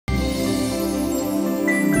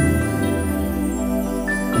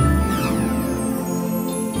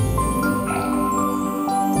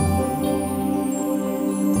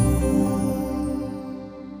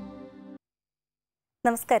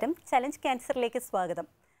നമസ്കാരം. ചലഞ്ച് ക്യാൻസറിലേക്ക് സ്വാഗതം.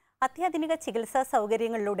 അത്യാധുനിക ചികിത്സാ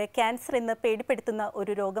സൗകര്യങ്ങളിലൂടെ ക്യാൻസർ ഇന്ന് പേടിപ്പെടുത്തുന്ന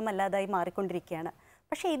ഒരു രോഗമല്ലാതായി മാറിക്കൊണ്ടിരിക്കുകയാണ്.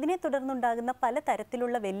 പക്ഷേ ഇതിനെ തുടർന്നുണ്ടാകുന്ന പല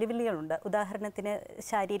തരത്തിലുള്ള വെല്ലുവിളികളുണ്ട്. ഉദാഹരണത്തിന്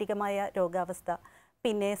ശാരീരികമായ രോഗാവസ്ഥ,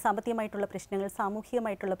 പിന്നെ സാമ്പത്തികമായിട്ടുള്ള പ്രശ്നങ്ങൾ,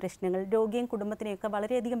 സാമൂഹികമായിട്ടുള്ള പ്രശ്നങ്ങൾ, രോഗിയും കുടുംബത്തിനെയൊക്കെ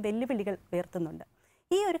വളരെയധികം വെല്ലുവിളികൾ ഉയർത്തുന്നുണ്ട്.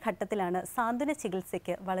 ഈ ഒരു ഘട്ടത്തിലാണ് സാന്ത്വന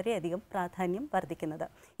ചികിത്സയ്ക്ക് വളരെയധികം പ്രാധാന്യം വർദ്ധിക്കുന്നത്.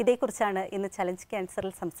 ഇതേക്കുറിച്ചാണ് ഇന്ന് ചലഞ്ച്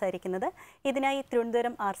ക്യാൻസറിൽ സംസാരിക്കുന്നത്. ഇതിനായി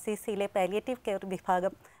തിരുവനന്തപുരം RCCയിലെ പാലിയേറ്റീവ് കെയർ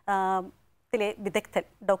വിഭാഗം ത്തിലെ വിദഗ്ധൻ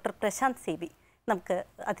ഡോക്ടർ പ്രശാന്ത് CV നമുക്ക്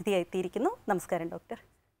അതിഥിയായി എത്തിയിരിക്കുന്നു. നമസ്കാരം ഡോക്ടർ.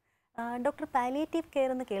 ഡോക്ടർ, പാലിയേറ്റീവ്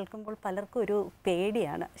കെയർ എന്ന് കേൾക്കുമ്പോൾ പലർക്കും ഒരു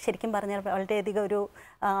പേടിയാണ്. ശരിക്കും പറഞ്ഞാൽ വളരെയധികം ഒരു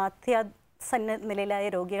അത്യാസന്ന നിലയിലായ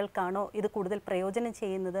രോഗികൾക്കാണോ ഇത് കൂടുതൽ പ്രയോജനം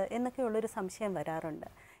ചെയ്യുന്നത് എന്നൊക്കെയുള്ളൊരു സംശയം വരാറുണ്ട്.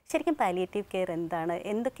 ശരിക്കും പാലിയേറ്റീവ് കെയർ എന്താണ്?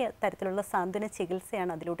 എന്തൊക്കെ തരത്തിലുള്ള സാന്ത്വന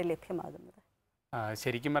ചികിത്സയാണ് അതിലൂടെ ലഭ്യമാകുന്നത്?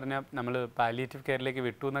 ശരിക്കും പറഞ്ഞാൽ നമ്മൾ പാലിയേറ്റീവ് കെയറിലേക്ക്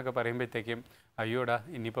വിട്ടു എന്നൊക്കെ പറയുമ്പോഴത്തേക്കും അയ്യോടാ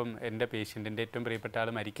ഇനിയിപ്പം എൻ്റെ പേഷ്യൻറ്റിൻ്റെ ഏറ്റവും പ്രിയപ്പെട്ട ആൾ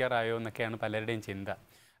മരിക്കാറായോ എന്നൊക്കെയാണ് പലരുടെയും ചിന്ത.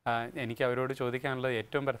 എനിക്ക് അവരോട് ചോദിക്കാനുള്ളത്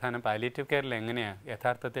ഏറ്റവും പ്രധാനം പാലിയേറ്റീവ് കെയറിൽ എങ്ങനെയാണ്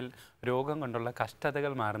യഥാർത്ഥത്തിൽ രോഗം കൊണ്ടുള്ള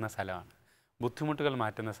കഷ്ടതകൾ മാറുന്ന സ്ഥലമാണ്, ബുദ്ധിമുട്ടുകൾ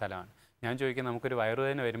മാറ്റുന്ന സ്ഥലമാണ്. ഞാൻ ചോദിക്കുന്നത് നമുക്കൊരു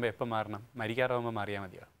വയറുവേദന വരുമ്പോൾ എപ്പോൾ മാറണം? മരിക്കാറാവുമ്പോൾ മാറിയാൽ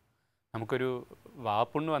മതിയോ? നമുക്കൊരു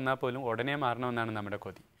വാപ്പുണ്ണ് വന്നാൽ പോലും ഉടനെ മാറണമെന്നാണ് നമ്മുടെ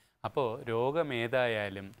കൊതി. അപ്പോൾ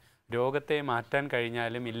രോഗമേതായാലും രോഗത്തെ മാറ്റാൻ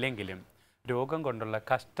കഴിഞ്ഞാലും ഇല്ലെങ്കിലും രോഗം കൊണ്ടുള്ള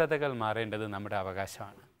കഷ്ടതകൾ മാറേണ്ടത് നമ്മുടെ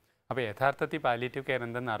അവകാശമാണ്. അപ്പോൾ യഥാർത്ഥത്തിൽ പാലിയേറ്റീവ് കെയർ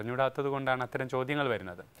എന്തെന്ന് അറിഞ്ഞുകൂടാത്തത് കൊണ്ടാണ് അത്തരം ചോദ്യങ്ങൾ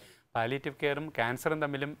വരുന്നത്. പാലിയേറ്റീവ് കെയറും ക്യാൻസറും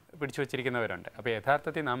തമ്മിലും പിടിച്ചു വച്ചിരിക്കുന്നവരുണ്ട്. അപ്പോൾ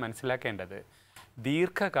യഥാർത്ഥത്തിൽ നാം മനസ്സിലാക്കേണ്ടത്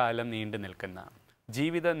ദീർഘകാലം നീണ്ടു നിൽക്കുന്ന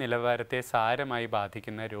ജീവിത നിലവാരത്തെ സാരമായി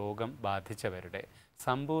ബാധിക്കുന്ന രോഗം ബാധിച്ചവരുടെ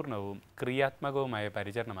സമ്പൂർണവും ക്രിയാത്മകവുമായ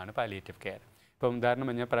പരിചരണമാണ് പാലിയേറ്റീവ് കെയർ. ഇപ്പം ഉദാഹരണം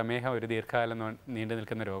പറഞ്ഞാൽ പ്രമേഹം ഒരു ദീർഘകാലം നീണ്ടു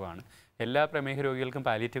നിൽക്കുന്ന രോഗമാണ്. എല്ലാ പ്രമേഹ രോഗികൾക്കും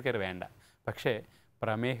പാലിയേറ്റീവ് കെയർ വേണ്ട. പക്ഷേ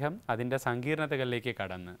പ്രമേഹം അതിൻ്റെ സങ്കീർണതകളിലേക്ക്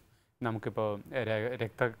കടന്ന് നമുക്കിപ്പോൾ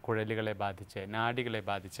രക്തക്കുഴലുകളെ ബാധിച്ച്, നാഡികളെ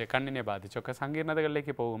ബാധിച്ച്, കണ്ണിനെ ബാധിച്ചൊക്കെ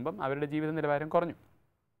സങ്കീർണതകളിലേക്ക് പോകുമ്പം അവരുടെ ജീവിത നിലവാരം കുറഞ്ഞു.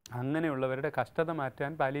 അങ്ങനെയുള്ളവരുടെ കഷ്ടത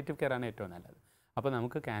മാറ്റാൻ പാലിയേറ്റീവ് കെയറാണ് ഏറ്റവും നല്ലത്. അപ്പോൾ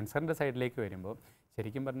നമുക്ക് ക്യാൻസറിൻ്റെ സൈഡിലേക്ക് വരുമ്പോൾ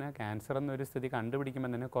ശരിക്കും പറഞ്ഞാൽ ക്യാൻസർ എന്നൊരു സ്ഥിതി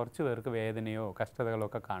കണ്ടുപിടിക്കുമ്പോൾ തന്നെ കുറച്ച് പേർക്ക് വേദനയോ കഷ്ടതകളോ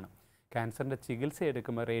ഒക്കെ കാണും. ക്യാൻസറിൻ്റെ ചികിത്സ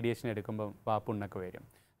എടുക്കുമ്പോൾ, റേഡിയേഷൻ എടുക്കുമ്പോൾ വാപ്പുണ്ണൊക്കെ വരും,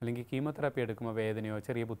 അല്ലെങ്കിൽ കീമോതെറാപ്പി എടുക്കുമ്പോൾ വേദനയോ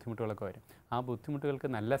ചെറിയ ബുദ്ധിമുട്ടുകളൊക്കെ വരും. ആ ബുദ്ധിമുട്ടുകൾക്ക്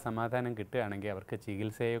നല്ല സമാധാനം കിട്ടുകയാണെങ്കിൽ അവർക്ക്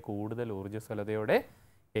ചികിത്സയെ കൂടുതൽ ഊർജ്ജസ്വലതയോടെ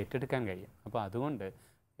ഏറ്റെടുക്കാൻ കഴിയും. അപ്പോൾ അതുകൊണ്ട്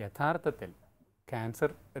യഥാർത്ഥത്തിൽ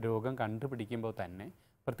ക്യാൻസർ രോഗം കണ്ടുപിടിക്കുമ്പോൾ തന്നെ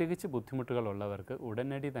പ്രത്യേകിച്ച് ബുദ്ധിമുട്ടുകളുള്ളവർക്ക്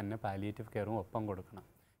ഉടനടി തന്നെ പാലിയേറ്റീവ് കെയറും ഒപ്പം കൊടുക്കണം.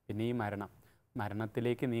 പിന്നെ ഈ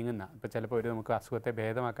മരണത്തിലേക്ക് നീങ്ങുന്ന, ഇപ്പോൾ ചിലപ്പോൾ നമുക്ക് അസുഖത്തെ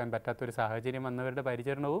ഭേദമാക്കാൻ പറ്റാത്തൊരു സാഹചര്യം വന്നവരുടെ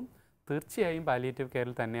പരിചരണവും തീർച്ചയായും പാലിയേറ്റീവ്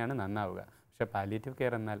കെയറിൽ തന്നെയാണ് നന്നാവുക. പക്ഷേ പാലിയേറ്റീവ്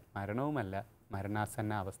കെയർ എന്നാൽ മരണവുമല്ല,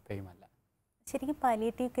 മരണാസന്ന അവസ്ഥയുമല്ല. ശരിക്കും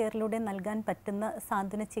പാലിയേറ്റീവ് കെയറിലൂടെ നൽകാൻ പറ്റുന്ന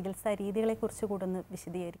സാന്ത്വന ചികിത്സാ രീതികളെക്കുറിച്ച് കൂടെ ഒന്ന്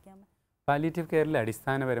വിശദീകരിക്കാമോ? പാലിയേറ്റീവ് കെയറിൽ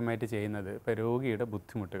അടിസ്ഥാനപരമായിട്ട് ചെയ്യുന്നത് ഇപ്പോൾ രോഗിയുടെ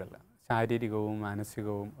ബുദ്ധിമുട്ടുകൾ, ശാരീരികവും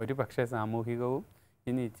മാനസികവും ഒരു പക്ഷേ സാമൂഹികവും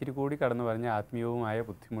ഇനി ഇച്ചിരി കൂടി കടന്നു പറഞ്ഞ ആത്മീയവുമായ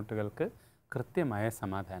ബുദ്ധിമുട്ടുകൾക്ക് കൃത്യമായ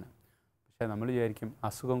സമാധാനം. പക്ഷേ നമ്മൾ വിചാരിക്കും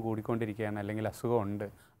അസുഖം കൂടിക്കൊണ്ടിരിക്കുകയാണ്, അല്ലെങ്കിൽ അസുഖമുണ്ട്,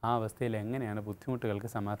 ആ അവസ്ഥയിൽ എങ്ങനെയാണ് ബുദ്ധിമുട്ടുകൾക്ക്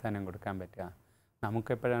സമാധാനം കൊടുക്കാൻ പറ്റുക?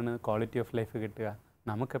 നമുക്കെപ്പോഴാണ് ക്വാളിറ്റി ഓഫ് ലൈഫ് കിട്ടുക?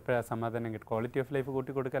 നമുക്കെപ്പോഴാണ് സമാധാനം കിട്ടുക? ക്വാളിറ്റി ഓഫ് ലൈഫ്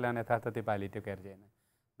കൂട്ടിക്കൊടുക്കലാണ് യഥാർത്ഥത്തിൽ പാലിയേറ്റീവ് കെയർ ചെയ്യുന്നത്.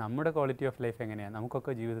 നമ്മുടെ ക്വാളിറ്റി ഓഫ് ലൈഫ് എങ്ങനെയാണ്?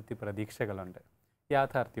 നമുക്കൊക്കെ ജീവിതത്തിൽ പ്രതീക്ഷകളുണ്ട്,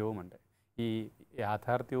 യാഥാർത്ഥ്യവുമുണ്ട്. ഈ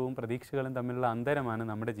യാഥാർത്ഥ്യവും പ്രതീക്ഷകളും തമ്മിലുള്ള അന്തരമാണ്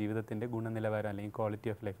നമ്മുടെ ജീവിതത്തിൻ്റെ ഗുണനിലവാരം അല്ലെങ്കിൽ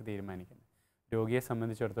ക്വാളിറ്റി ഓഫ് ലൈഫ് തീരുമാനിക്കുന്നത്. രോഗിയെ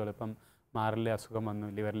സംബന്ധിച്ചിടത്തോളം ഇപ്പം മാറിലെ അസുഖം വന്നു,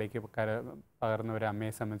 ലിവറിലേക്ക് പകർന്ന ഒരു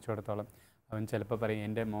അമ്മയെ സംബന്ധിച്ചിടത്തോളം അവൻ ചിലപ്പോൾ പറയും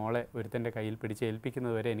എൻ്റെ മോളെ ഒരുത്തൻ്റെ കയ്യിൽ പിടിച്ച്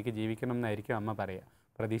ഏൽപ്പിക്കുന്നത് വരെ എനിക്ക് ജീവിക്കണം എന്നായിരിക്കും അമ്മ പറയുക.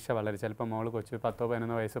 പ്രതീക്ഷ വളരെ, ചിലപ്പോൾ മോൾ കൊച്ചു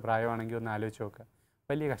 10-11 വയസ്സ് പ്രായമാണെങ്കിൽ ഒന്ന് ആലോചിച്ച് നോക്കുക,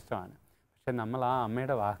 വലിയ കഷ്ടമാണ്. പക്ഷേ നമ്മൾ ആ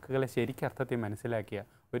അമ്മയുടെ വാക്കുകളെ ശരിക്കർത്ഥത്തിൽ മനസ്സിലാക്കിയ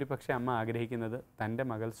ഒരു പക്ഷേ അമ്മ ആഗ്രഹിക്കുന്നത് തൻ്റെ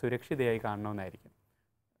മകൾ സുരക്ഷിതയായി കാണണമെന്നായിരിക്കും,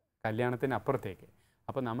 കല്യാണത്തിന് അപ്പുറത്തേക്ക്.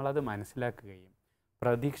 അപ്പോൾ നമ്മളത് മനസ്സിലാക്കുകയും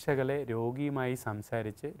പ്രതീക്ഷകളെ രോഗിയുമായി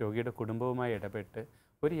സംസാരിച്ച് രോഗിയുടെ കുടുംബവുമായി ഇടപെട്ട്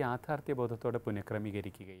ഒരു യാഥാർത്ഥ്യബോധത്തോടെ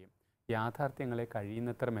പുനഃക്രമീകരിക്കുകയും യാഥാർത്ഥ്യങ്ങളെ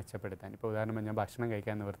കഴിയുന്നത്ര മെച്ചപ്പെടുത്താൻ, ഇപ്പോൾ ഉദാഹരണം പറഞ്ഞാൽ ഭക്ഷണം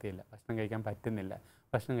കഴിക്കാൻ നിവൃത്തിയില്ല, ഭക്ഷണം കഴിക്കാൻ പറ്റുന്നില്ല,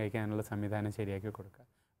 ഭക്ഷണം കഴിക്കാനുള്ള സംവിധാനം ശരിയാക്കി കൊടുക്കുക.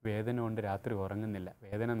 വേദന കൊണ്ട് രാത്രി ഉറങ്ങുന്നില്ല,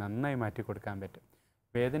 വേദന നന്നായി മാറ്റി കൊടുക്കാൻ പറ്റും.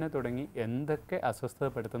 വേദന തുടങ്ങി എന്തൊക്കെ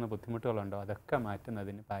അസ്വസ്ഥതപ്പെടുത്തുന്ന ബുദ്ധിമുട്ടുകളുണ്ടോ അതൊക്കെ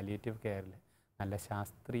മാറ്റുന്നതിന് പാലിയേറ്റീവ് കെയറിൽ നല്ല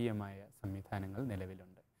ശാസ്ത്രീയമായ സംവിധാനങ്ങൾ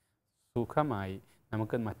നിലവിലുണ്ട്. സുഖമായി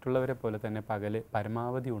നമുക്ക് മറ്റുള്ളവരെ പോലെ തന്നെ പകൽ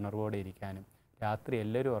പരമാവധി ഉണർവോടെ ഇരിക്കാനും രാത്രി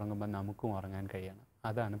എല്ലാവരും ഉറങ്ങുമ്പോൾ നമുക്കും ഉറങ്ങാൻ കഴിയണം.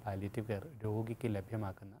 അതാണ് പാലിയേറ്റീവ് കെയർ രോഗിക്ക്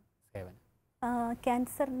ലഭ്യമാക്കുന്ന സേവനം.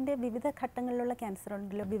 ക്യാൻസറിൻ്റെ വിവിധ ഘട്ടങ്ങളിലുള്ള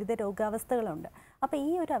ക്യാൻസറുണ്ടല്ലോ, വിവിധ രോഗാവസ്ഥകളുണ്ട്. അപ്പോൾ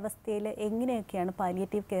ഈ ഒരു അവസ്ഥയിൽ എങ്ങനെയൊക്കെയാണ്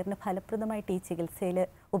പാലിയേറ്റീവ് കെയറിന് ഫലപ്രദമായിട്ട് ഈ ചികിത്സയിൽ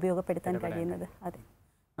ഉപയോഗപ്പെടുത്താൻ കഴിയുന്നത്? അതെ,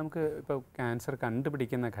 നമുക്ക് ഇപ്പോൾ ക്യാൻസർ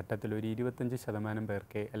കണ്ടുപിടിക്കുന്ന ഘട്ടത്തിൽ ഒരു 25%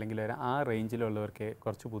 പേർക്ക് അല്ലെങ്കിൽ ആ റേഞ്ചിലുള്ളവർക്ക്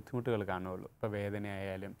കുറച്ച് ബുദ്ധിമുട്ടുകൾ കാണുകയുള്ളൂ. ഇപ്പോൾ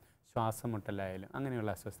വേദനയായാലും ശ്വാസം മുട്ടലായാലും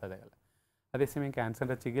അങ്ങനെയുള്ള അസ്വസ്ഥതകൾ. അതേസമയം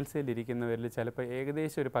ക്യാൻസറിൻ്റെ ചികിത്സയിലിരിക്കുന്നവരിൽ ചിലപ്പോൾ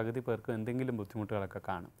ഏകദേശം ഒരു പകുതി പേർക്ക് എന്തെങ്കിലും ബുദ്ധിമുട്ടുകളൊക്കെ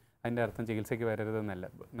കാണും. അതിൻ്റെ അർത്ഥം ചികിത്സയ്ക്ക് വരരുതെന്നല്ല.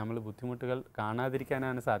 നമ്മൾ ബുദ്ധിമുട്ടുകൾ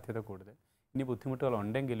കാണാതിരിക്കാനാണ് സാധ്യത കൂടുതൽ. ഇനി ബുദ്ധിമുട്ടുകൾ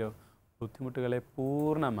ഉണ്ടെങ്കിലോ ബുദ്ധിമുട്ടുകളെ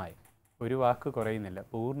പൂർണ്ണമായി, ഒരു വാക്ക് കുറയുന്നില്ല,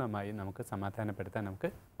 പൂർണ്ണമായി നമുക്ക് സമാധാനപ്പെടുത്താൻ നമുക്ക്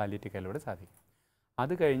പാലിയേറ്റീവ് കെയറിലൂടെ സാധിക്കും.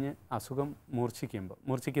 അത് കഴിഞ്ഞ് അസുഖം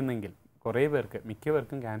മൂർച്ഛിക്കുന്നെങ്കിൽ കുറേ പേർക്ക്,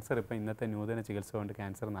 മിക്കവർക്കും ക്യാൻസർ ഇപ്പോൾ ഇന്നത്തെ നൂതന ചികിത്സ കൊണ്ട്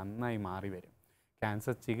ക്യാൻസർ നന്നായി മാറി വരും.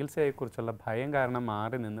 ക്യാൻസർ ചികിത്സയെക്കുറിച്ചുള്ള ഭയം കാരണം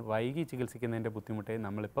മാറി നിന്ന് വൈകി ചികിത്സിക്കുന്നതിൻ്റെ ബുദ്ധിമുട്ടേ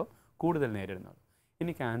നമ്മളിപ്പോൾ കൂടുതൽ നേരിടുന്നുള്ളൂ.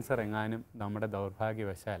 ഇനി ക്യാൻസർ എങ്ങാനും നമ്മുടെ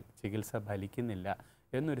ദൗർഭാഗ്യവശാൽ ചികിത്സ ഫലിക്കുന്നില്ല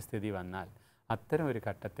എന്നൊരു സ്ഥിതി വന്നാൽ അത്തരം ഒരു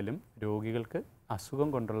ഘട്ടത്തിലും രോഗികൾക്ക് അസുഖം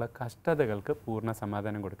കൊണ്ടുള്ള കഷ്ടതകൾക്ക് പൂർണ്ണ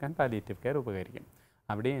സമാധാനം കൊടുക്കാൻ പാലിയേറ്റീവ് കെയർ ഉപകരിക്കും.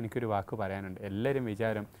 അവിടെ എനിക്കൊരു വാക്ക് പറയാനുണ്ട്. എല്ലാവരും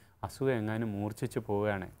വിചാരം അസുഖം എങ്ങാനും മൂർച്ഛിച്ച്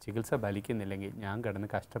പോവുകയാണ്, ചികിത്സ ഫലിക്കുന്നില്ലെങ്കിൽ ഞാൻ കിടന്ന്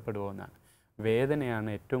കഷ്ടപ്പെടുമോ എന്നാണ്. വേദനയാണ്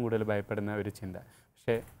ഏറ്റവും കൂടുതൽ ഭയപ്പെടുന്ന ഒരു ചിന്ത.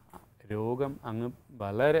 പക്ഷേ രോഗം അങ്ങ്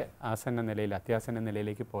വളരെ ആസന്ന നിലയിൽ, അത്യാസന്ന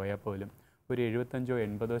നിലയിലേക്ക് പോയാൽ പോലും ഒരു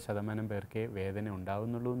 75-80% പേർക്കേ വേദന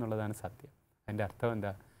ഉണ്ടാവുന്നുള്ളൂ എന്നുള്ളതാണ് സത്യം. അതിൻ്റെ അർത്ഥം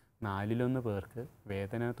എന്താ? 4/1 പേർക്ക്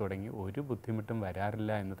വേദന തുടങ്ങി ഒരു ബുദ്ധിമുട്ടും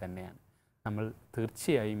വരാറില്ല എന്ന് തന്നെയാണ്. നമ്മൾ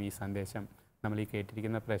തീർച്ചയായും ഈ സന്ദേശം നമ്മൾ ഈ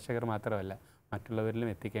കേട്ടിരിക്കുന്ന പ്രേക്ഷകർ മാത്രമല്ല മറ്റുള്ളവരിലും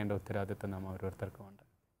എത്തിക്കേണ്ട ഉത്തരവാദിത്വം നാം ഓരോരുത്തർക്കുമുണ്ട്.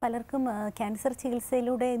 പലർക്കും ക്യാൻസർ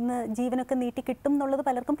ചികിത്സയിലൂടെ ഇന്ന് ജീവനൊക്കെ നീട്ടി കിട്ടും എന്നുള്ളത്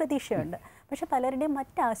പലർക്കും പ്രതീക്ഷയുണ്ട്. പക്ഷെ പലരുടെയും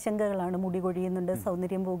മറ്റ് ആശങ്കകളാണ്. മുടി കൊഴിയുന്നുണ്ട്,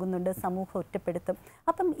 സൗന്ദര്യം പോകുന്നുണ്ട്, സമൂഹം ഒറ്റപ്പെടുത്തും.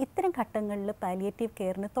 അപ്പം ഇത്തരം ഘട്ടങ്ങളിൽ പാലിയേറ്റീവ്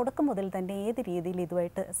കെയറിന് തുടക്കം മുതൽ തന്നെ ഏത് രീതിയിൽ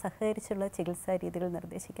ഇതുമായിട്ട് സഹകരിച്ചുള്ള ചികിത്സാ രീതികൾ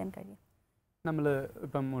നിർദ്ദേശിക്കാൻ കഴിയും? നമ്മൾ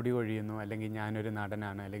ഇപ്പം മുടി കൊഴിയുന്നു, അല്ലെങ്കിൽ ഞാനൊരു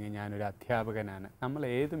നടനാണ്, അല്ലെങ്കിൽ ഞാനൊരു അധ്യാപകനാണ്, നമ്മൾ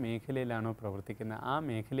ഏത് മേഖലയിലാണോ പ്രവർത്തിക്കുന്നത് ആ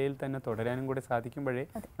മേഖലയിൽ തന്നെ തുടരാനും കൂടെ സാധിക്കുമ്പോഴേ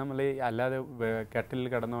നമ്മൾ അല്ലാതെ കട്ടിലിൽ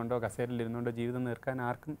കിടന്നുകൊണ്ടോ കസേരയിലിരുന്നുകൊണ്ടോ ജീവിതം തീർക്കാൻ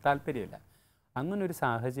ആർക്കും താല്പര്യമില്ല. അങ്ങനൊരു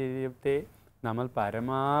സാഹചര്യത്തെ നമ്മൾ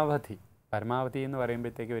പരമാവധി എന്ന്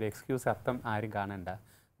പറയുമ്പോഴത്തേക്ക് ഒരു എക്സ്ക്യൂസ് അർത്ഥം ആരും കാണണ്ട.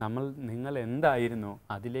 നിങ്ങൾ എന്തായിരുന്നോ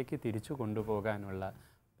അതിലേക്ക് തിരിച്ചു കൊണ്ടുപോകാനുള്ള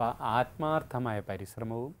ആത്മാർത്ഥമായ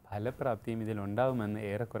പരിശ്രമവും ഫലപ്രാപ്തിയും ഇതിലുണ്ടാവുമെന്ന്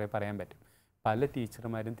ഏറെക്കുറെ പറയാൻ പറ്റും. പല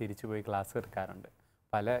ടീച്ചർമാരും തിരിച്ചു പോയി ക്ലാസ് എടുക്കാറുണ്ട്.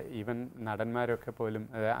 ഈവൻ നടന്മാരൊക്കെ പോലും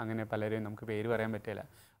അങ്ങനെ പലരെയും നമുക്ക് പേര് പറയാൻ പറ്റില്ല.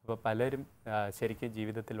 അപ്പോൾ പലരും ശരിക്കും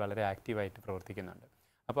ജീവിതത്തിൽ വളരെ ആക്റ്റീവായിട്ട് പ്രവർത്തിക്കുന്നുണ്ട്.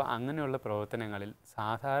 അപ്പോൾ അങ്ങനെയുള്ള പ്രവർത്തനങ്ങളിൽ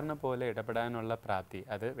സാധാരണ പോലെ ഇടപെടാനുള്ള പ്രാപ്തി,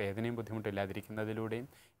 അത് വേദനയും ബുദ്ധിമുട്ടില്ലാതിരിക്കുന്നതിലൂടെയും.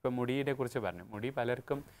 ഇപ്പോൾ മുടിയെ കുറിച്ച് പറഞ്ഞു. മുടി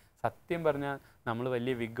പലർക്കും സത്യം പറഞ്ഞാൽ നമ്മൾ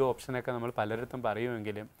വലിയ വിഗ് ഓപ്ഷനൊക്കെ നമ്മൾ പലയിടത്തും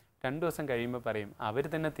പറയുമെങ്കിലും 2 ദിവസം കഴിയുമ്പോൾ പറയും, അവർ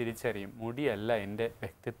തന്നെ തിരിച്ചറിയും മുടിയല്ല എൻ്റെ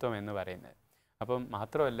വ്യക്തിത്വം എന്ന് പറയുന്നത്. അപ്പം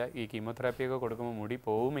മാത്രമല്ല, ഈ കീമോതെറാപ്പിയൊക്കെ കൊടുക്കുമ്പോൾ മുടി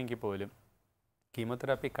പോവുമെങ്കിൽ പോലും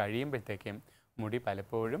കീമോതെറാപ്പി കഴിയുമ്പോഴത്തേക്കും മുടി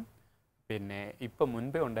പലപ്പോഴും ഇപ്പം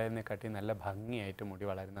മുൻപേ ഉണ്ടായിരുന്നേക്കാട്ടി നല്ല ഭംഗിയായിട്ട് മുടി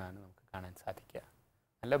വളരുന്നതാണ് നമുക്ക് കാണാൻ സാധിക്കുക.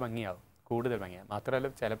 നല്ല ഭംഗിയാവും, കൂടുതൽ ഭംഗിയാവും.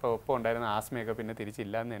 മാത്രമല്ല ചിലപ്പോൾ ഒപ്പം ഉണ്ടായിരുന്ന ആസ്മയൊക്കെ പിന്നെ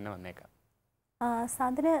തിരിച്ചില്ല എന്ന് തന്നെ വന്നേക്കാം.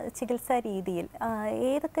 സാധന ചികിത്സാ രീതിയിൽ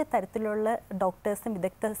ഏതൊക്കെ തരത്തിലുള്ള ഡോക്ടേഴ്സും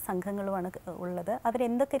വിദഗ്ധ സംഘങ്ങളുമാണ് ഉള്ളത്?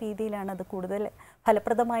 അവരെന്തൊക്കെ രീതിയിലാണ് അത് കൂടുതൽ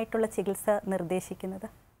ഫലപ്രദമായിട്ടുള്ള ചികിത്സ നിർദ്ദേശിക്കുന്നത്?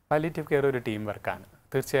 പാലിയേറ്റീവ് കെയർ ഒരു ടീം വർക്കാണ്.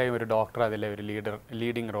 തീർച്ചയായും ഒരു ഡോക്ടർ അതിലെ ഒരു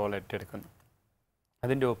ലീഡിങ് റോൾ ഏറ്റെടുക്കുന്നു.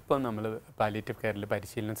 അതിൻ്റെ ഒപ്പം നമ്മൾ പാലിയേറ്റീവ് കെയറിൽ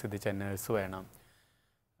പരിശീലനം സിദ്ധിച്ച നഴ്സ് വേണം,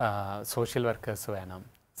 സോഷ്യൽ വർക്കേഴ്സ് വേണം,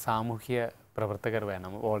 സാമൂഹ്യ പ്രവർത്തകർ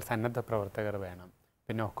വേണം, സന്നദ്ധ പ്രവർത്തകർ വേണം,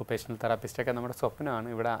 പിന്നെ ഒക്കുപേഷണൽ തെറാപ്പിസ്റ്റൊക്കെ നമ്മുടെ സ്വപ്നമാണ്.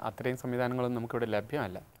 ഇവിടെ അത്രയും സംവിധാനങ്ങളൊന്നും നമുക്കിവിടെ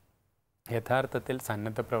ലഭ്യമല്ല. യഥാർത്ഥത്തിൽ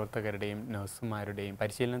സന്നദ്ധ പ്രവർത്തകരുടെയും നഴ്സുമാരുടെയും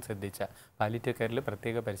പരിശീലനം സിദ്ധിച്ച, പാലിയേറ്റീവ് കെയറിൽ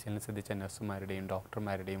പ്രത്യേക പരിശീലനം സിദ്ധിച്ച നഴ്സുമാരുടെയും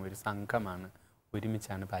ഡോക്ടർമാരുടെയും ഒരു സംഘമാണ്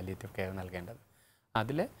ഒരുമിച്ചാണ് പാലിയേറ്റീവ് കെയർ നൽകേണ്ടത്.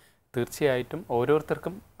 അതിൽ തീർച്ചയായിട്ടും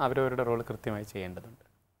ഓരോരുത്തർക്കും അവരവരുടെ റോൾ കൃത്യമായി ചെയ്യേണ്ടതുണ്ട്.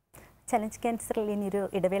 ചലഞ്ച് ക്യാൻസറിൽ ഇനിയൊരു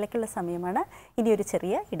ഇടവേളയ്ക്കുള്ള സമയമാണ്. ഇനിയൊരു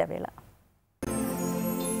ചെറിയ ഇടവേള.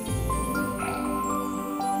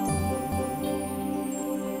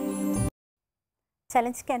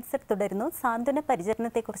 ചലഞ്ച് ക്യാൻസർ തുടരുന്നു. സാന്ത്വന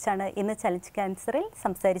പരിചരണത്തെക്കുറിച്ചാണ് ഇന്ന് ചലഞ്ച് ക്യാൻസറിൽ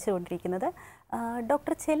സംസാരിച്ചു കൊണ്ടിരിക്കുന്നത്.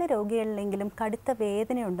 ഡോക്ടർ, ചില രോഗികളിലെങ്കിലും കടുത്ത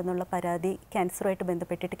വേദനയുണ്ടെന്നുള്ള പരാതി ക്യാൻസറുമായിട്ട്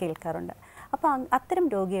ബന്ധപ്പെട്ടിട്ട് കേൾക്കാറുണ്ട്. അപ്പോൾ അത്തരം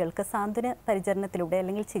രോഗികൾക്ക് സാന്ത്വന പരിചരണത്തിലൂടെ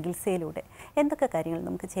അല്ലെങ്കിൽ ചികിത്സയിലൂടെ എന്തൊക്കെ കാര്യങ്ങൾ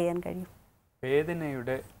നമുക്ക് ചെയ്യാൻ കഴിയും?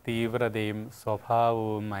 വേദനയുടെ തീവ്രതയും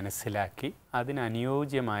സ്വഭാവവും മനസ്സിലാക്കി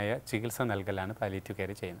അതിനനുയോജ്യമായ ചികിത്സ നൽകലാണ് പാലിയേറ്റീവ്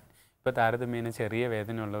കെയർ ചെയ്യുന്നത്. ഇപ്പോൾ താരതമ്യേന ചെറിയ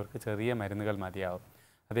വേദനയുള്ളവർക്ക് ചെറിയ മരുന്നുകൾ മതിയാവും.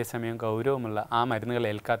 അതേസമയം ഗൗരവമുള്ള ആ മരുന്നുകൾ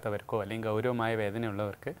ഏൽക്കാത്തവർക്കോ അല്ലെങ്കിൽ ഗൗരവമായ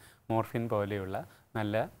വേദനയുള്ളവർക്ക് മോർഫിൻ പോലെയുള്ള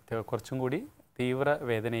നല്ല കുറച്ചും കൂടി തീവ്ര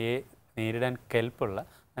വേദനയെ നേരിടാൻ കെൽപ്പുള്ള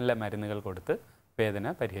നല്ല മരുന്നുകൾ കൊടുത്ത് വേദന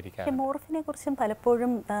പരിഹരിക്കാം. മോർഫിനെ കുറിച്ചും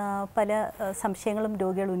പലപ്പോഴും പല സംശയങ്ങളും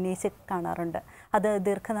രോഗികൾ ഉന്നയിച്ച് കാണാറുണ്ട്. അത്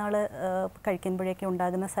ദീർഘനാൾ കഴിക്കുമ്പോഴേക്കും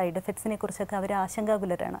ഉണ്ടാകുന്ന സൈഡ് എഫക്ട്സിനെ കുറിച്ചൊക്കെ അവർ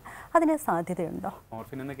ആശങ്കാകുലരാണ്. അതിന് സാധ്യതയുണ്ടോ?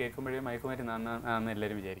 മോർഫിൻ എന്ന് കേൾക്കുമ്പോഴേ മയക്കുമരുന്നാണെന്ന്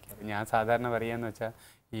എല്ലാവരും വിചാരിക്കാം. ഞാൻ സാധാരണ പറയാന്ന് വെച്ചാൽ,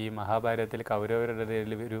 ഈ മഹാഭാരതത്തിൽ കൗരവരുടെ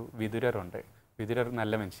ഇടയിൽ ഒരു വിതുരരുണ്ട്. വിതുരർ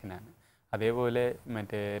നല്ല മനുഷ്യനാണ്. അതേപോലെ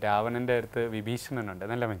രാവണൻ്റെ അടുത്ത് വിഭീഷണനുണ്ട്,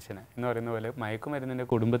 നല്ല മനുഷ്യനാണ് എന്ന് പറയുന്ന പോലെ മയക്കുമരുന്നിൻ്റെ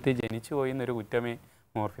കുടുംബത്തിൽ ജനിച്ചു പോയി എന്നൊരു കുറ്റമേ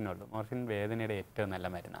മോർഫിനുള്ളൂ. മോർഫിൻ വേദനയുടെ ഏറ്റവും നല്ല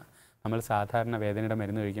മരുന്നാണ്. നമ്മൾ സാധാരണ വേദനയുടെ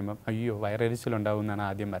മരുന്ന് കഴിക്കുമ്പം അയ്യോ വയറെരിച്ചിലുണ്ടാവും എന്നാണ്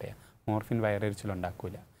ആദ്യം പറയുക. മോർഫിൻ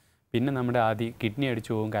വയറെരിച്ചിലുണ്ടാക്കില്ല. പിന്നെ നമ്മുടെ ആദ്യം കിഡ്നി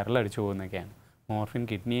അടിച്ചു പോകും, കരളടിച്ചു പോകും എന്നൊക്കെയാണ്. മോർഫിൻ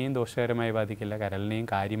കിഡ്നിയെയും ദോഷകരമായി ബാധിക്കില്ല, കരളിനെയും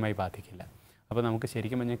കാര്യമായി ബാധിക്കില്ല. അപ്പോൾ നമുക്ക്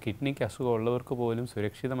ശരിക്കും പറഞ്ഞാൽ കിഡ്നിക്ക് അസുഖമുള്ളവർക്ക് പോലും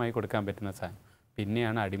സുരക്ഷിതമായി കൊടുക്കാൻ പറ്റുന്ന സാധനം.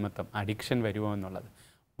 പിന്നെയാണ് അടിമത്തം, അഡിക്ഷൻ വരുമോ എന്നുള്ളത്.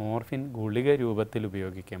 മോർഫിൻ ഗുളിക രൂപത്തിൽ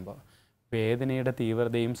ഉപയോഗിക്കുമ്പോൾ വേദനയുടെ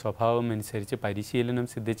തീവ്രതയും സ്വഭാവവും അനുസരിച്ച് പരിശീലനം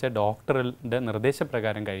സിദ്ധിച്ച ഡോക്ടറുടെ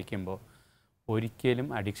നിർദ്ദേശപ്രകാരം കഴിക്കുമ്പോൾ ഒരിക്കലും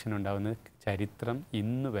അഡിക്ഷൻ ഉണ്ടാകുന്ന ചരിത്രം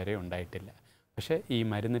ഇന്ന് വരെ ഉണ്ടായിട്ടില്ല. പക്ഷേ ഈ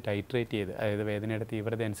മരുന്ന് ടൈട്രേറ്റ് ചെയ്ത്, അതായത് വേദനയുടെ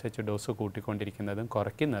തീവ്രത അനുസരിച്ച് ഡോസ് കൂട്ടിക്കൊണ്ടിരിക്കുന്നതും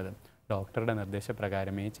കുറയ്ക്കുന്നതും ഡോക്ടറുടെ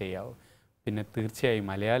നിർദ്ദേശപ്രകാരമേ ചെയ്യാവൂ. പിന്നെ തീർച്ചയായും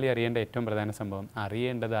മലയാളി അറിയേണ്ട ഏറ്റവും പ്രധാന സംഭവം,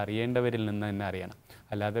 അറിയേണ്ടവരിൽ നിന്ന് തന്നെ അറിയണം.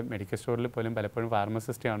 അല്ലാതെ മെഡിക്കൽ സ്റ്റോറിൽ പോലും പലപ്പോഴും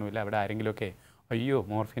ഫാർമസിസ്റ്റ് കാണുമില്ല, അവിടെ ആരെങ്കിലുമൊക്കെ അയ്യോ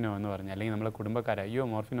മോർഫിനോ എന്ന് പറഞ്ഞ്, അല്ലെങ്കിൽ നമ്മളെ കുടുംബക്കാർ അയ്യോ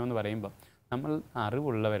മോർഫിനോ എന്ന് പറയുമ്പോൾ നമ്മൾ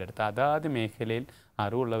അറിവുള്ളവരെടുത്ത്, അതാത് മേഖലയിൽ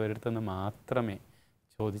അറിവുള്ളവരെടുത്ത് നിന്ന് മാത്രമേ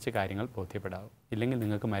ചോദിച്ച് കാര്യങ്ങൾ ബോധ്യപ്പെടാവൂ. ഇല്ലെങ്കിൽ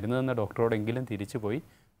നിങ്ങൾക്ക് മരുന്ന് തന്ന ഡോക്ടറോടെങ്കിലും തിരിച്ചു പോയി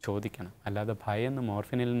ചോദിക്കണം. അല്ലാതെ ഭയന്ന്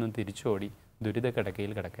മോർഫിനിൽ നിന്ന് തിരിച്ചോടി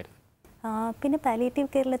ദുരിതക്കിടക്കയിൽ കിടക്കരുത്. പിന്നെ പാലിയേറ്റീവ്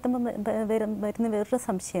കെയറിലെത്തുമ്പോൾ വരുന്ന വേറൊരു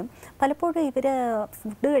സംശയം, പലപ്പോഴും ഇവർ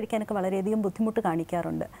ഫുഡ് കഴിക്കാനൊക്കെ വളരെയധികം ബുദ്ധിമുട്ട്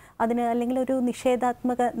കാണിക്കാറുണ്ട്. അതിന് അല്ലെങ്കിൽ ഒരു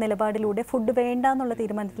നിഷേധാത്മക നിലപാടിലൂടെ ഫുഡ് വേണ്ട എന്നുള്ള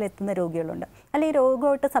തീരുമാനത്തിലെത്തുന്ന രോഗികളുണ്ട്. അല്ലെങ്കിൽ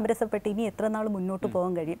രോഗമായിട്ട് സമരസപ്പെട്ട് ഇനി എത്ര നാൾ മുന്നോട്ട്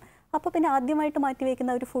പോകാൻ കഴിയും. അപ്പോൾ പിന്നെ ആദ്യമായിട്ട്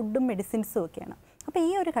മാറ്റിവെക്കുന്ന ഒരു ഫുഡും മെഡിസിൻസും ഒക്കെയാണ്. അപ്പോൾ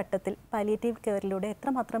ഈ ഒരു ഘട്ടത്തിൽ പാലിയേറ്റീവ് കെയറിലൂടെ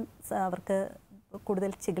എത്രമാത്രം അവർക്ക്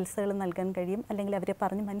കൂടുതൽ ചികിത്സകൾ നൽകാൻ കഴിയും, അല്ലെങ്കിൽ അവരെ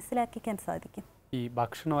പറഞ്ഞ് മനസ്സിലാക്കിക്കാൻ സാധിക്കും? ഈ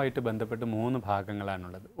ഭക്ഷണവുമായിട്ട് ബന്ധപ്പെട്ട് 3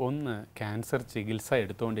 ഭാഗങ്ങളാണുള്ളത്. ഒന്ന്, ക്യാൻസർ ചികിത്സ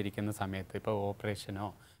എടുത്തുകൊണ്ടിരിക്കുന്ന സമയത്ത്, ഇപ്പോൾ ഓപ്പറേഷനോ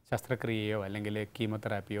ശസ്ത്രക്രിയയോ അല്ലെങ്കിൽ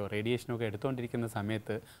കീമോതെറാപ്പിയോ റേഡിയേഷനോ ഒക്കെ എടുത്തുകൊണ്ടിരിക്കുന്ന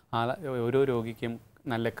സമയത്ത് ഓരോ രോഗിക്കും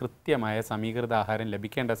നല്ല കൃത്യമായ സമീകൃത ആഹാരം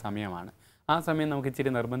ലഭിക്കേണ്ട സമയമാണ്. ആ സമയം നമുക്ക്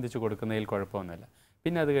ഇച്ചിരി നിർബന്ധിച്ച് കൊടുക്കുന്നതിൽ കുഴപ്പമൊന്നുമില്ല.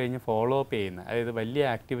 പിന്നെ അത് കഴിഞ്ഞ് ഫോളോ അപ്പ് ചെയ്യുന്ന, അതായത് വലിയ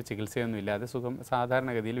ആക്റ്റീവ് ചികിത്സയൊന്നും ഇല്ലാതെ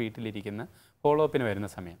സാധാരണഗതിയിൽ വീട്ടിലിരിക്കുന്ന ഫോളോ അപ്പിന് വരുന്ന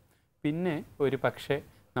സമയം. പിന്നെ ഒരു പക്ഷേ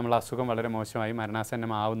നമ്മൾ അസുഖം വളരെ മോശമായി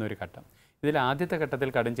മരണാസന്നമാവുന്ന ഒരു ഘട്ടം. ഇതിൽ ആദ്യത്തെ ഘട്ടത്തിൽ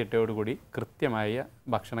കടും ചിട്ടയോടുകൂടി കൃത്യമായ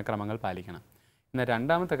ഭക്ഷണക്രമങ്ങൾ പാലിക്കണം. എന്നാൽ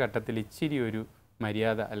രണ്ടാമത്തെ ഘട്ടത്തിൽ ഇച്ചിരി ഒരു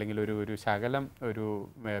മര്യാദ അല്ലെങ്കിൽ ഒരു ശകലം ഒരു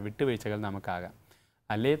വിട്ടുവീഴ്ചകൾ നമുക്കാകാം.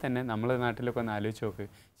 അല്ലേ തന്നെ നമ്മുടെ നാട്ടിലൊക്കെ ഒന്ന് ആലോചിച്ച് നോക്ക്,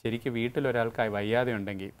 ശരിക്കും വീട്ടിലൊരാൾക്ക് വയ്യാതെ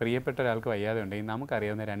ഉണ്ടെങ്കിൽ, പ്രിയപ്പെട്ട ഒരാൾക്ക് വയ്യാതെ ഉണ്ടെങ്കിൽ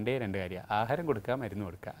നമുക്കറിയാവുന്ന രണ്ട് കാര്യമാണ്: ആഹാരം കൊടുക്കുക, മരുന്ന്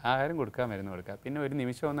കൊടുക്കുക, ആഹാരം കൊടുക്കുക, മരുന്ന് കൊടുക്കുക. പിന്നെ ഒരു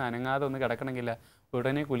നിമിഷം ഒന്ന് അനങ്ങാതെ ഒന്ന് കിടക്കണമെങ്കിൽ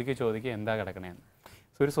ഉടനെ കുലുക്കി ചോദിക്കുക എന്താ കിടക്കണേന്ന്.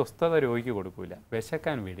 ഒരു സ്വസ്ഥത രോഗിക്ക് കൊടുക്കില്ല,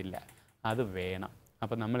 വിശക്കാൻ വിടില്ല, അത് വേണം.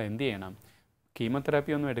 അപ്പോൾ നമ്മൾ എന്ത് ചെയ്യണം?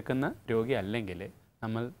 കീമോതെറാപ്പി ഒന്നും എടുക്കുന്ന രോഗി അല്ലെങ്കിൽ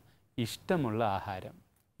നമ്മൾ ഇഷ്ടമുള്ള ആഹാരം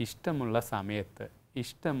ഇഷ്ടമുള്ള സമയത്ത്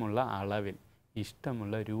ഇഷ്ടമുള്ള അളവിൽ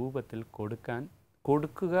ഇഷ്ടമുള്ള രൂപത്തിൽ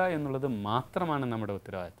കൊടുക്കുക എന്നുള്ളത് മാത്രമാണ് നമ്മുടെ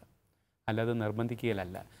ഉത്തരവാദിത്തം, അല്ലാതെ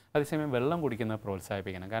നിർബന്ധിക്കുകയല്ല. അതേസമയം വെള്ളം കുടിക്കുന്നത്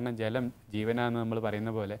പ്രോത്സാഹിപ്പിക്കണം. കാരണം ജലം ജീവനാണെന്ന് നമ്മൾ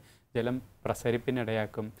പറയുന്ന പോലെ ജലം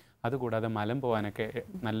പ്രസരിപ്പിനിടയാക്കും. അതുകൂടാതെ മലം പോകാനൊക്കെ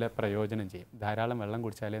നല്ല പ്രയോജനം ചെയ്യും. ധാരാളം വെള്ളം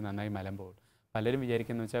കുടിച്ചാലേ നന്നായി മലം പോകും. പലരും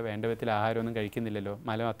വിചാരിക്കുന്നത് വെച്ചാൽ വേണ്ട വിധത്തിൽ ആഹാരമൊന്നും കഴിക്കുന്നില്ലല്ലോ,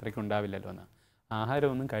 മലം അത്രയ്ക്ക് ഉണ്ടാവില്ലല്ലോ എന്ന്.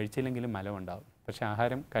 ആഹാരമൊന്നും കഴിച്ചില്ലെങ്കിലും മലം ഉണ്ടാവും. പക്ഷേ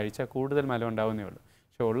ആഹാരം കഴിച്ചാൽ കൂടുതൽ മലം ഉണ്ടാവുന്നേ ഉള്ളൂ.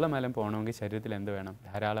 പക്ഷേ ഉള്ള മലം പോകണമെങ്കിൽ ശരീരത്തിൽ എന്ത് വേണം?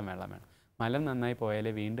 ധാരാളം വെള്ളം വേണം. മലം നന്നായി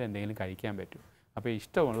പോയാലേ വീണ്ടും എന്തെങ്കിലും കഴിക്കാൻ പറ്റൂ. അപ്പോൾ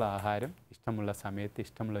ഇഷ്ടമുള്ള ആഹാരം ഇഷ്ടമുള്ള സമയത്ത്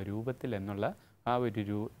ഇഷ്ടമുള്ള രൂപത്തിൽ എന്നുള്ള ആ ഒരു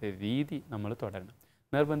രീതി നമ്മൾ തുടരണം.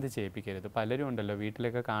 നിർബന്ധിച്ച് ഏൽപ്പിക്കരുത്. പലരും ഉണ്ടല്ലോ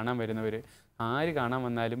വീട്ടിലൊക്കെ കാണാൻ വരുന്നവർ, ആര് കാണാൻ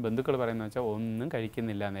വന്നാലും ബന്ധുക്കൾ പറയുന്നത് വെച്ചാൽ ഒന്നും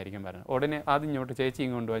കഴിക്കുന്നില്ല എന്നായിരിക്കും പറയുന്നത്. ഉടനെ അതിങ്ങോട്ട് ചേച്ചി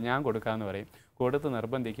ഇങ്ങോട്ട് പോകാൻ ഞാൻ കൊടുക്കാമെന്ന് പറയും. കൊടുത്ത്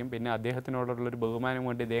നിർബന്ധിക്കും. പിന്നെ അദ്ദേഹത്തിനോടുള്ളൊരു ബഹുമാനം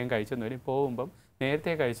കൊണ്ട് ഇദ്ദേഹം കഴിച്ചെന്ന് വരും. പോകുമ്പം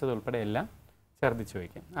നേരത്തെ കഴിച്ചത് ഉൾപ്പെടെ എല്ലാം ഛർദ്ദിച്ച്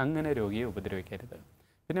വയ്ക്കും. അങ്ങനെ രോഗിയെ ഉപദ്രവിക്കരുത്.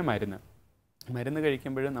 പിന്നെ മരുന്ന്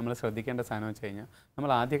കഴിക്കുമ്പോഴും നമ്മൾ ശ്രദ്ധിക്കേണ്ട സാധനം വെച്ച് കഴിഞ്ഞാൽ, നമ്മൾ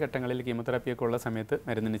ആദ്യഘട്ടങ്ങളിൽ കീമോതെറാപ്പിയൊക്കെ ഉള്ള സമയത്ത്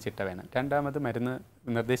മരുന്നിന് ചിട്ട വേണം. രണ്ടാമത് മരുന്ന്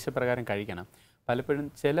നിർദ്ദേശപ്രകാരം കഴിക്കണം. പലപ്പോഴും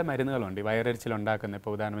ചില മരുന്നുകളുണ്ട് വയറെരിച്ചിലുണ്ടാക്കുന്ന,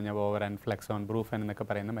 ഇപ്പോൾ ഉദാഹരണം പറഞ്ഞാൽ ഓവറാൻ, ഫ്ലെക്സോൺ, ബ്രൂഫൻ എന്നൊക്കെ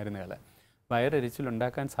പറയുന്ന മരുന്നുകൾ,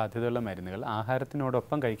 വയറെരിച്ചിലുണ്ടാക്കാൻ സാധ്യതയുള്ള മരുന്നുകൾ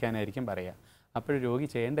ആഹാരത്തിനോടൊപ്പം കഴിക്കാനായിരിക്കും പറയുക. അപ്പോൾ രോഗി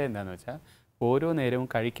ചെയ്യേണ്ടത് എന്താണെന്ന് വെച്ചാൽ, ഓരോ നേരവും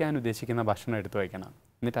കഴിക്കാൻ ഉദ്ദേശിക്കുന്ന ഭക്ഷണം എടുത്തു വയ്ക്കണം.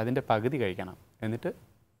 എന്നിട്ട് അതിൻ്റെ പകുതി കഴിക്കണം. എന്നിട്ട്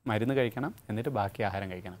മരുന്ന് കഴിക്കണം. എന്നിട്ട് ബാക്കി ആഹാരം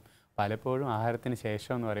കഴിക്കണം. പലപ്പോഴും ആഹാരത്തിന്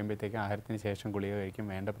ശേഷം എന്ന് പറയുമ്പോഴത്തേക്കും ആഹാരത്തിന് ശേഷം ഗുളിക കഴിക്കും,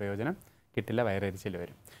 വേണ്ട പ്രയോജനം കിട്ടില്ല, വയറെരിച്ചിൽ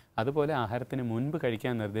വരും. അതുപോലെ ആഹാരത്തിന് മുൻപ്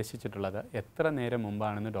കഴിക്കാൻ നിർദ്ദേശിച്ചിട്ടുള്ളത് എത്ര നേരം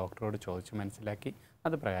മുമ്പാണെന്ന് ഡോക്ടറോട് ചോദിച്ച് മനസ്സിലാക്കി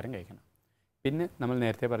അത് പ്രകാരം കഴിക്കണം. പിന്നെ നമ്മൾ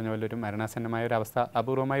നേരത്തെ പറഞ്ഞ പോലെ ഒരു മരണാസന്നമായ ഒരു അവസ്ഥ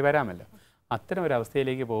അപൂർവമായി വരാമല്ലോ. അത്തരം ഒരു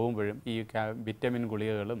അവസ്ഥയിലേക്ക് പോകുമ്പോഴും ഈ വിറ്റമിൻ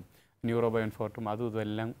ഗുളികകളും ന്യൂറോബയോൺ ഫോർട്ടും അതും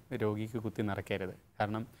ഇതെല്ലാം രോഗിക്ക് കുത്തി നിറയ്ക്കരുത്.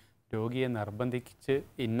 കാരണം രോഗിയെ നിർബന്ധിച്ച്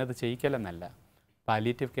ഇന്നത് ചെയ്യിക്കലെന്നല്ല.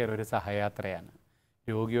 പാലിയേറ്റീവ് കെയർ ഒരു സഹയാത്രയാണ്.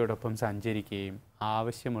 രോഗിയോടൊപ്പം സഞ്ചരിക്കുകയും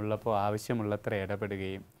ആവശ്യമുള്ളപ്പോൾ ആവശ്യമുള്ളത്ര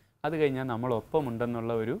ഇടപെടുകയും അത് കഴിഞ്ഞാൽ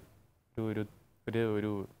നമ്മളൊപ്പമുണ്ടെന്നുള്ള ഒരു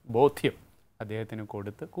ബോധ്യം അദ്ദേഹത്തിന്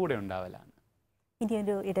കൊടുത്ത് കൂടെ ഉണ്ടാവലാണ്.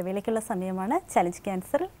 ഇനിയൊരു ഇടവേളയ്ക്കുള്ള സമയമാണ്. ചലഞ്ച്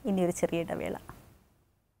ക്യാൻസറിൽ ഇനിയൊരു ചെറിയ ഇടവേള.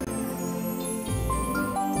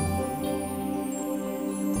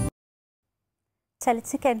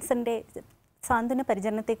 ചലഞ്ച് ക്യാൻസറിൻ്റെ സാന്ത്വന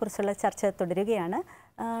പരിചരണത്തെക്കുറിച്ചുള്ള ചർച്ച തുടരുകയാണ്.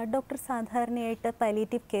 ഡോക്ടർ, സാധാരണയായിട്ട്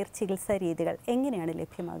പാലിയേറ്റീവ് കെയർ ചികിത്സാ രീതികൾ എങ്ങനെയാണ്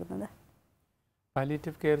ലഭ്യമാകുന്നത്?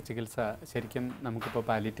 പാലിയേറ്റീവ് കെയർ ചികിത്സ ശരിക്കും നമുക്കിപ്പോൾ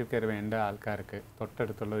പാലിയേറ്റീവ് കെയർ വേണ്ട ആൾക്കാർക്ക്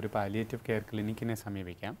തൊട്ടടുത്തുള്ള ഒരു പാലിയേറ്റീവ് കെയർ ക്ലിനിക്കിനെ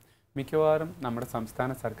സമീപിക്കാം. മിക്കവാറും നമ്മുടെ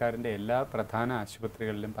സംസ്ഥാന സർക്കാരിൻ്റെ എല്ലാ പ്രധാന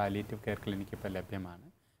ആശുപത്രികളിലും പാലിയേറ്റീവ് കെയർ ക്ലിനിക്ക് ഇപ്പോൾ ലഭ്യമാണ്.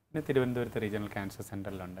 പിന്നെ തിരുവനന്തപുരത്ത് regional cancer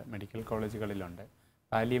സെൻ്ററിലുണ്ട്, medical കോളേജുകളിലുണ്ട്.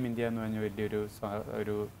 Paliyam India എന്ന് പറഞ്ഞ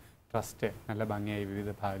വലിയൊരു ട്രസ്റ്റ് നല്ല ഭംഗിയായി വിവിധ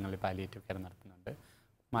ഭാഗങ്ങളിൽ പാലിയേറ്റീവ് കെയർ നടത്തുന്നുണ്ട്.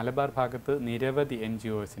 മലബാർ ഭാഗത്ത് നിരവധി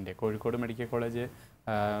NGOസിൻ്റെ, കോഴിക്കോട് മെഡിക്കൽ കോളേജ്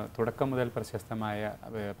തുടക്കം മുതൽ പ്രശസ്തമായ,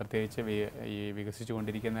 പ്രത്യേകിച്ച് ഈ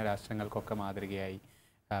വികസിച്ചുകൊണ്ടിരിക്കുന്ന രാഷ്ട്രങ്ങൾക്കൊക്കെ മാതൃകയായി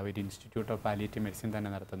ഒരു ഇൻസ്റ്റിറ്റ്യൂട്ട് ഓഫ് പാലിയേറ്റീവ് മെഡിസിൻ തന്നെ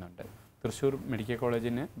നടത്തുന്നുണ്ട്. തൃശ്ശൂർ മെഡിക്കൽ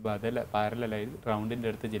കോളേജിന് പാരലായി റൗണ്ടിൻ്റെ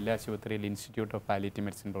അടുത്ത് ജില്ലാ ആശുപത്രിയിൽ ഇൻസ്റ്റിറ്റ്യൂട്ട് ഓഫ് പാലിയേറ്റീവ്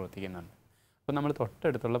മെഡിസിൻ പ്രവർത്തിക്കുന്നുണ്ട്. അപ്പോൾ നമ്മൾ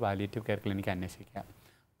തൊട്ടടുത്തുള്ള പാലിയേറ്റീവ് കെയർ ക്ലിനിക്ക് അന്വേഷിക്കാം.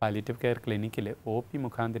 പാലിയേറ്റീവ് കെയർ ക്ലിനിക്കിൽ OP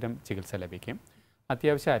മുഖാന്തരം ചികിത്സ ലഭിക്കും.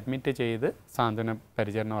 അത്യാവശ്യം അഡ്മിറ്റ് ചെയ്ത് സാന്ത്വന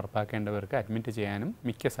പരിചരണം ഉറപ്പാക്കേണ്ടവർക്ക് അഡ്മിറ്റ് ചെയ്യാനും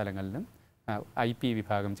മിക്ക സ്ഥലങ്ങളിലും IP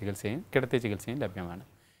വിഭാഗം ചികിത്സയും കിടത്തി ചികിത്സയും ലഭ്യമാണ്.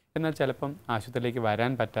 എന്നാൽ ചിലപ്പം ആശുപത്രിയിലേക്ക്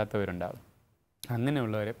വരാൻ പറ്റാത്തവരുണ്ടാകും.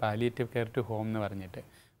 അങ്ങനെയുള്ളവരെ പാലിയേറ്റീവ് കെയർ ടു ഹോം എന്ന് പറഞ്ഞിട്ട്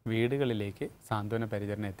വീടുകളിലേക്ക് സാന്ത്വന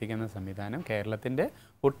പരിചരണം എത്തിക്കുന്ന സംവിധാനം കേരളത്തിൻ്റെ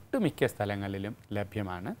ഒട്ടുമിക്ക സ്ഥലങ്ങളിലും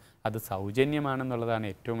ലഭ്യമാണ്. അത് സൗജന്യമാണെന്നുള്ളതാണ്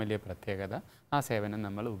ഏറ്റവും വലിയ പ്രത്യേകത. ആ സേവനം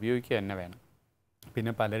നമ്മൾ ഉപയോഗിക്കുക തന്നെ വേണം.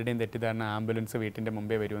 പിന്നെ പലരുടെയും തെറ്റിദ്ധാരണ ആംബുലൻസ് വീട്ടിൻ്റെ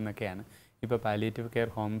മുമ്പേ വരുമെന്നൊക്കെയാണ്. ഇപ്പോൾ പാലിയേറ്റീവ് കെയർ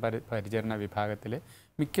ഹോം പരിചരണ വിഭാഗത്തിൽ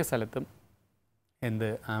മിക്ക സ്ഥലത്തും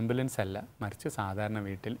ആംബുലൻസ് അല്ല, മറിച്ച് സാധാരണ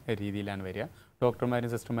വീട്ടിൽ രീതിയിലാണ് വരിക.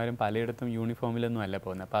 ഡോക്ടർമാരും സിസ്റ്റർമാരും പലയിടത്തും യൂണിഫോമിലൊന്നും അല്ല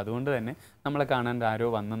പോകുന്നത്. അപ്പോൾ അതുകൊണ്ട് തന്നെ നമ്മളെ കാണാൻ ആരോ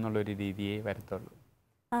വന്നെന്നുള്ളൊരു രീതിയേ വരത്തുള്ളൂ.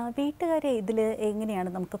 വീട്ടുകാരെ ഇതിൽ എങ്ങനെയാണ്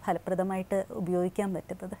നമുക്ക് ഫലപ്രദമായിട്ട് ഉപയോഗിക്കാൻ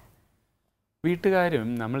പറ്റുന്നത്? വീട്ടുകാരും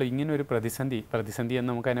നമ്മൾ ഇങ്ങനൊരു പ്രതിസന്ധി എന്ന്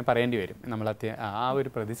നമുക്ക് അതിനെ പറയേണ്ടി വരും. ആ ഒരു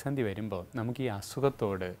പ്രതിസന്ധി വരുമ്പോൾ നമുക്ക് ഈ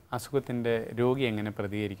അസുഖത്തിൻ്റെ രോഗി എങ്ങനെ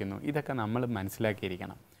പ്രതികരിക്കുന്നു ഇതൊക്കെ നമ്മൾ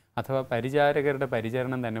മനസ്സിലാക്കിയിരിക്കണം. അഥവാ പരിചാരകരുടെ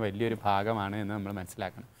പരിചരണം തന്നെ വലിയൊരു ഭാഗമാണ് എന്ന് നമ്മൾ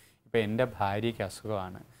മനസ്സിലാക്കണം. ഇപ്പോൾ എൻ്റെ ഭാര്യയ്ക്ക്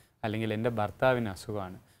അസുഖമാണ്, അല്ലെങ്കിൽ എൻ്റെ ഭർത്താവിന്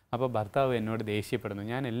അസുഖമാണ്. അപ്പോൾ ഭർത്താവ് എന്നോട് ദേഷ്യപ്പെടുന്നു,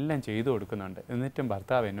 ഞാൻ എല്ലാം ചെയ്തു കൊടുക്കുന്നുണ്ട്, എന്നിട്ടും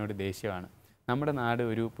ഭർത്താവ് എന്നോട് ദേഷ്യമാണ്. നമ്മുടെ നാട്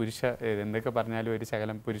ഒരു എന്തൊക്കെ പറഞ്ഞാലും ഒരു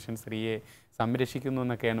ശകലം പുരുഷൻ സ്ത്രീയെ സംരക്ഷിക്കുന്നു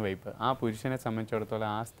എന്നൊക്കെയാണ് വൈപ്പ്. ആ പുരുഷനെ സംബന്ധിച്ചിടത്തോളം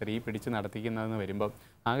ആ സ്ത്രീ പിടിച്ച് നടത്തിക്കുന്നതെന്ന് വരുമ്പോൾ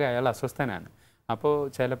ആകെ അയാൾ അസ്വസ്ഥനാണ്. അപ്പോൾ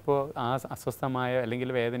ചിലപ്പോൾ ആ അസ്വസ്ഥമായ അല്ലെങ്കിൽ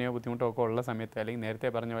വേദനയോ ബുദ്ധിമുട്ടോ ഒക്കെ ഉള്ള സമയത്ത്, അല്ലെങ്കിൽ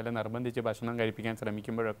നേരത്തെ പറഞ്ഞ പോലെ നിർബന്ധിച്ച് ഭക്ഷണം കഴിപ്പിക്കാൻ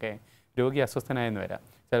ശ്രമിക്കുമ്പോഴൊക്കെ രോഗി അസ്വസ്ഥനായെന്ന് വരാം.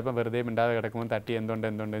 ചിലപ്പോൾ വെറുതെ മിണ്ടാതെ കിടക്കുമ്പോൾ തട്ടി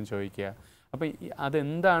എന്തുണ്ടെന്ന് ചോദിക്കുക. അപ്പോൾ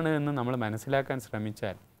അതെന്താണ് എന്ന് നമ്മൾ മനസ്സിലാക്കാൻ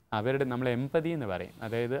ശ്രമിച്ചാൽ നമ്മൾ എമ്പതി എന്ന് പറയും,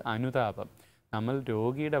 അതായത് അനുതാപം. നമ്മൾ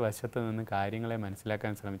രോഗിയുടെ വശത്ത് നിന്ന് കാര്യങ്ങളെ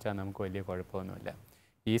മനസ്സിലാക്കാൻ ശ്രമിച്ചാൽ നമുക്ക് വലിയ കുഴപ്പമൊന്നുമില്ല.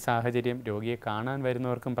 ഈ സാഹചര്യം രോഗിയെ കാണാൻ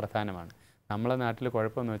വരുന്നവർക്കും പ്രധാനമാണ്. നമ്മളെ നാട്ടിൽ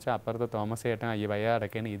കുഴപ്പമെന്ന് വെച്ചാൽ അപ്പുറത്ത് തോമസ് ചേട്ടൻ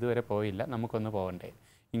വയ്യാടൊക്കെയാണ്, ഇതുവരെ പോയില്ല, നമുക്കൊന്ന് പോകണ്ടേ,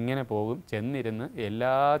 ഇങ്ങനെ പോകും. ചെന്നിരുന്ന്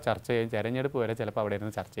എല്ലാ ചർച്ചയും, തെരഞ്ഞെടുപ്പ് വരെ ചിലപ്പോൾ അവിടെ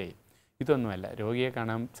ഇരുന്ന് ചർച്ച ചെയ്യും. ഇതൊന്നുമല്ല, രോഗിയെ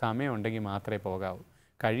കാണാൻ സമയമുണ്ടെങ്കിൽ മാത്രമേ പോകാവൂ.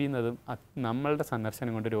 കഴിയുന്നതും നമ്മളുടെ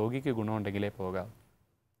സന്ദർശനം കൊണ്ട് രോഗിക്ക് ഗുണമുണ്ടെങ്കിലേ പോകാവൂ.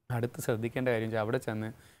 അടുത്ത് ശ്രദ്ധിക്കേണ്ട കാര്യം വെച്ചാൽ അവിടെ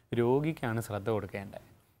ചെന്ന് രോഗിക്കാണ് ശ്രദ്ധ കൊടുക്കേണ്ടത്.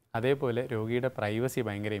 അതേപോലെ രോഗിയുടെ പ്രൈവസി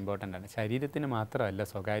ഭയങ്കര ഇമ്പോർട്ടൻ്റ് ആണ്. ശരീരത്തിന് മാത്രമല്ല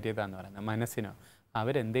സ്വകാര്യത എന്ന് പറയുന്നത്, മനസ്സിനോ.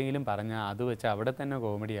 അവരെന്തെങ്കിലും പറഞ്ഞാൽ അത് വെച്ച് അവിടെ തന്നെ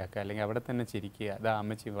കോമഡിയാക്കുക, അല്ലെങ്കിൽ അവിടെ തന്നെ ചിരിക്കുക. അതാ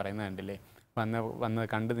അമ്മച്ചി പറയുന്നത് കണ്ടില്ലേ, വന്ന്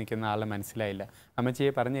കണ്ടു നിൽക്കുന്ന ആളെ മനസ്സിലായില്ല,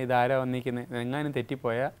 അമ്മച്ചിയെ പറഞ്ഞ് ഇതാരാ വന്നിരിക്കുന്നത്, എങ്ങാനും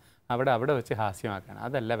തെറ്റിപ്പോയാൽ അവിടെ വെച്ച് ഹാസ്യമാക്കണം.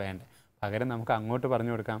 അതല്ല വേണ്ടത്. പകരം നമുക്ക് അങ്ങോട്ട്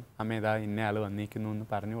പറഞ്ഞു കൊടുക്കാം, അമ്മ ഇതാ ഇന്ന ആൾ വന്നിരിക്കുന്നു എന്ന്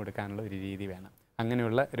പറഞ്ഞു കൊടുക്കാനുള്ള ഒരു രീതി വേണം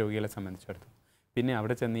അങ്ങനെയുള്ള രോഗികളെ സംബന്ധിച്ചിടത്തോളം. പിന്നെ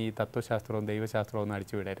അവിടെ ചെന്ന് ഈ തത്വശാസ്ത്രവും ദൈവശാസ്ത്രവും ഒന്നും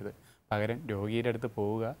അടിച്ചു വിടരുത്. പകരം രോഗിയുടെ അടുത്ത്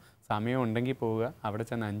പോവുക, സമയമുണ്ടെങ്കിൽ പോവുക, അവിടെ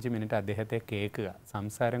ചെന്ന് 5 മിനിറ്റ് അദ്ദേഹത്തെ കേൾക്കുക,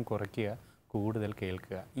 സംസാരം കുറയ്ക്കുക, കൂടുതൽ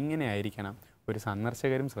കേൾക്കുക. ഇങ്ങനെ ആയിരിക്കണം ഒരു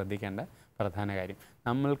സന്ദർശകരും ശ്രദ്ധിക്കേണ്ട പ്രധാന കാര്യം.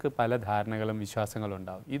 നമ്മൾക്ക് പല ധാരണകളും വിശ്വാസങ്ങളും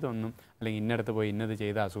ഉണ്ടാവും. ഇതൊന്നും, അല്ലെങ്കിൽ ഇന്നടത്ത് പോയി ഇന്നത്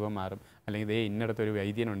ചെയ്ത അസുഖം മാറും, അല്ലെങ്കിൽ ഇന്നടത്തൊരു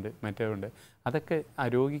വൈദ്യനുണ്ട്, മറ്റേതുണ്ട്, അതൊക്കെ ആ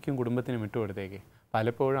രോഗിക്കും കുടുംബത്തിനും വിട്ടുകൊടുത്തേക്ക്.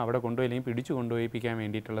 പലപ്പോഴും അവിടെ കൊണ്ടുപോയില്ലെങ്കിൽ പിടിച്ചു കൊണ്ടുപോയിപ്പിക്കാൻ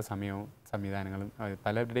വേണ്ടിയിട്ടുള്ള സമയവും സംവിധാനങ്ങളും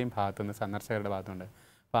പലരുടെയും ഭാഗത്തുനിന്ന്, സന്ദർശകരുടെ ഭാഗത്തുണ്ട്.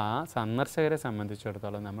 അപ്പോൾ ആ സന്ദർശകരെ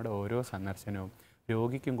സംബന്ധിച്ചിടത്തോളം നമ്മുടെ ഓരോ സന്ദർശനവും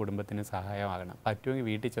രോഗിക്കും കുടുംബത്തിനും സഹായമാകണം. പറ്റുമെങ്കിൽ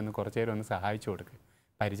വീട്ടിൽ ചെന്ന് കുറച്ച് നേരം ഒന്ന് സഹായിച്ചു കൊടുക്കുക.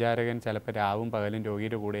 പരിചാരകൻ ചിലപ്പോൾ രാവും പകലും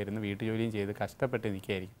രോഗിയുടെ കൂടെ ഇരുന്ന് വീട്ടുജോലിയും ചെയ്ത് കഷ്ടപ്പെട്ട്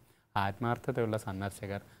നിൽക്കുകയായിരിക്കും. ആത്മാർത്ഥതയുള്ള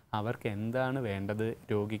സന്ദർശകർ അവർക്ക് എന്താണ് വേണ്ടത്,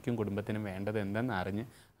 രോഗിക്കും കുടുംബത്തിനും വേണ്ടത് എന്തെന്ന് അറിഞ്ഞ്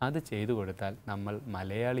അത് ചെയ്തു കൊടുത്താൽ നമ്മൾ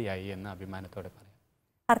മലയാളിയായി എന്ന അഭിമാനത്തോടെ പറയാം.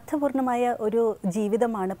 അർത്ഥപൂർണമായ ഒരു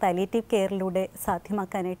ജീവിതമാണ് പാലിയേറ്റീവ് കെയറിലൂടെ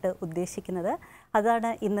സാധ്യമാക്കാനായിട്ട് ഉദ്ദേശിക്കുന്നത്.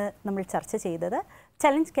 അതാണ് ഇന്ന് നമ്മൾ ചർച്ച ചെയ്തത്.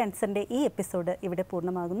 ചലഞ്ച് ക്യാൻസറിൻ്റെ ഈ എപ്പിസോഡ് ഇവിടെ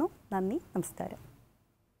പൂർണ്ണമാകുന്നു. നന്ദി, നമസ്കാരം.